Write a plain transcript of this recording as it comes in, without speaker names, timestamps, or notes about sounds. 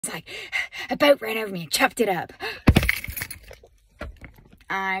It's like a boat ran over me and chopped it up.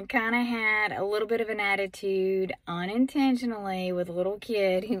 I kind of had a little bit of an attitude unintentionally with a little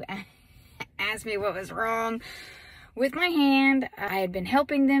kid who asked me what was wrong with my hand. I had been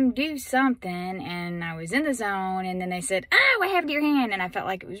helping them do something and I was in the zone, and then they said, "Oh, what happened to your hand?" And I felt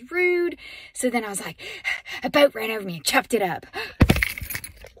like it was rude. So then I was like, a boat ran over me and chopped it up.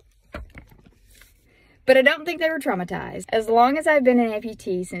 But I don't think they were traumatized. As long as I've been an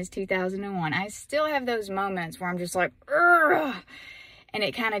amputee since 2001, I still have those moments where I'm just like, ugh, and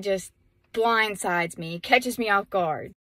it kind of just blindsides me, catches me off guard.